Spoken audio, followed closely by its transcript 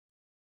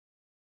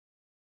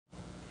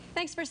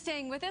Thanks for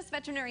staying with us.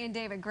 Veterinarian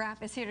David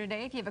Graff is here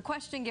today. If you have a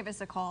question, give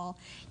us a call.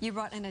 You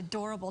brought an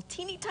adorable,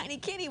 teeny tiny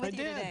kitty with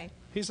you today.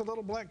 He's a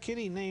little black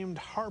kitty named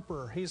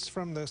Harper. He's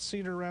from the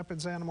Cedar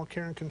Rapids Animal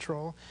Care and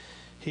Control.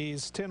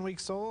 He's 10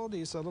 weeks old.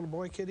 He's a little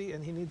boy kitty,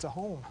 and he needs a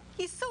home.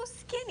 He's so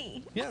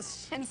skinny.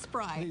 Yes. And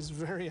spry. He's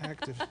very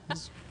active.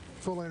 He's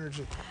full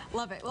energy.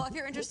 Love it. Well, if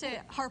you're interested,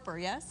 Harper,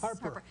 yes?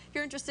 Harper. If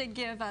you're interested,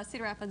 give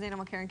Cedar Rapids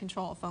Animal Care and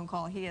Control a phone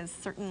call. He is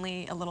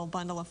certainly a little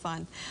bundle of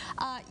fun.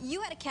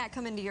 You had a cat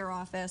come into your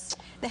office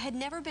that had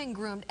never been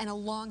groomed, and a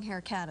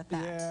long-hair cat at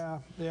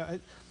that. Yeah.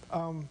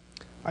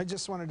 I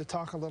just wanted to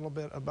talk a little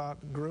bit about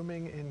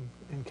grooming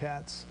in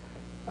cats.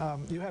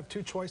 You have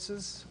two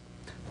choices.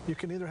 You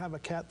can either have a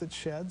cat that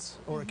sheds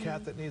or a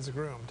cat that needs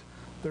groomed.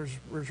 There's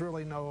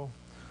really no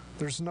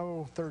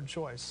third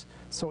choice.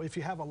 So if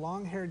you have a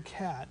long-haired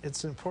cat,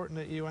 it's important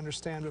that you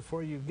understand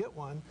before you get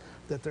one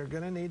that they're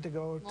going to need to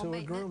go to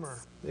a groomer.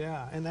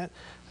 Yeah, and that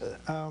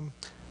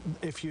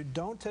if you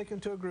don't take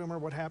them to a groomer,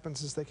 what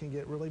happens is they can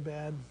get really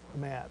bad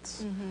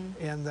mats,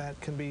 and that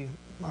can be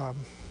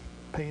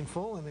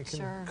painful, and it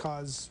can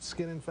cause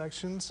skin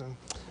infections,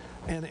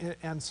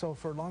 and so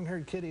for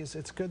long-haired kitties,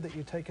 it's good that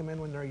you take them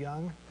in when they're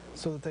young,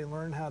 so that they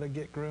learn how to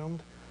get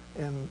groomed.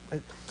 And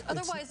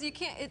otherwise, you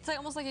can't. It's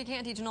almost like you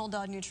can't teach an old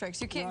dog new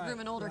tricks. You can't groom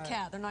an older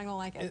cat; they're not going to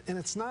like it. And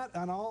it's not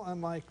at all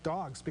unlike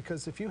dogs,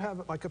 because if you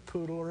have like a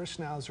poodle or a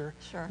schnauzer,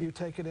 you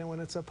take it in when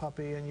it's a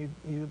puppy, and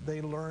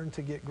they learn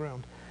to get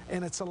groomed,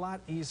 and it's a lot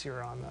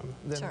easier on them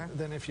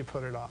than if you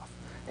put it off.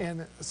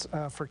 And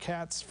for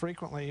cats,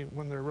 frequently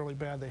when they're really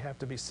bad, they have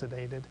to be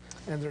sedated,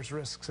 and there's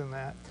risks in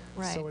that.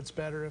 So it's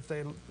better if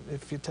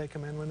you take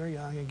them in when they're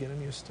young and get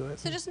them used to it.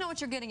 So just know what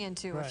you're getting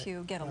into if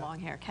you get a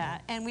long-hair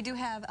cat. And we do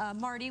have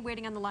Marty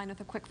waiting on the line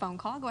with a quick phone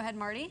call. Go ahead,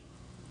 Marty.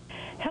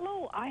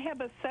 Hello, I have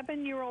a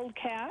 7-year-old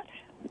cat,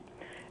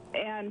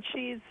 and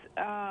she's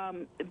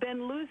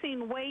been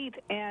losing weight,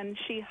 and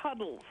she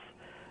huddles.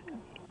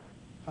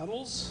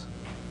 Huddles?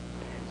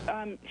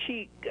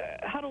 She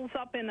huddles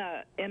up in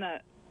a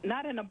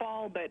not in a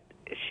ball, but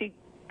she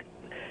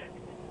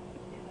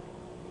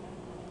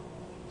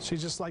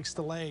just likes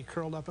to lay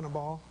curled up in a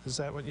ball? Is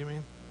that what you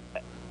mean?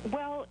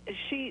 Well,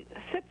 she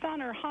sits on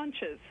her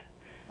haunches.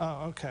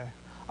 Oh, okay.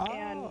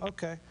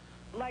 Okay.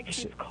 Like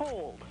she's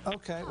cold.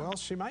 Okay, well,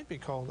 she might be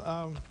cold.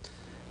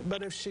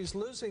 But if she's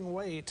losing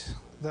weight,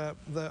 the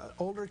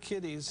older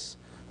kitties,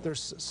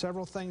 there's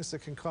several things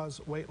that can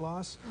cause weight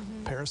loss.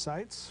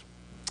 Parasites,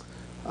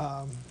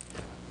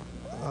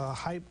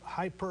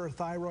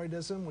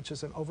 hyperthyroidism, which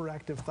is an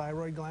overactive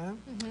thyroid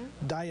gland.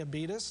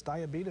 Diabetes.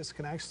 Diabetes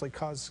can actually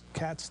cause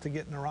cats to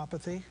get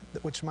neuropathy,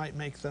 which might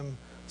make them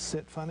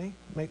sit funny,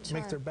 make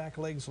their back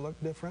legs look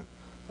different.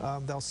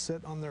 They'll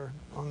sit on their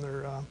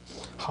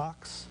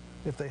hocks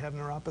if they have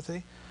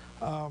neuropathy.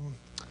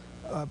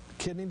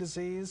 Kidney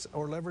disease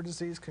or liver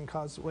disease can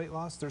cause weight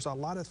loss. There's a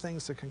lot of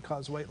things that can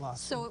cause weight loss.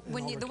 So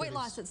when the weight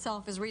loss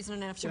itself is reason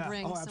enough to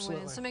bring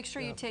someone in. So make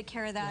sure you take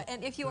care of that.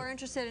 And if you are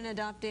interested in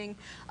adopting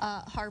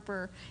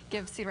Harper,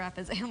 give Cedar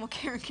Rapids Animal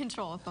Care and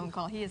Control a phone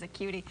call. He is a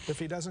cutie. If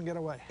he doesn't get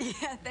away.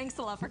 Yeah, thanks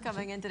a lot for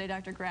coming in today,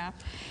 Dr. Graff.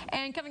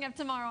 And coming up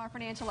tomorrow, our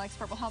financial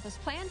expert will help us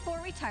plan for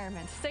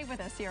retirement. Stay with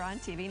us here on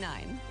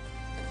TV9.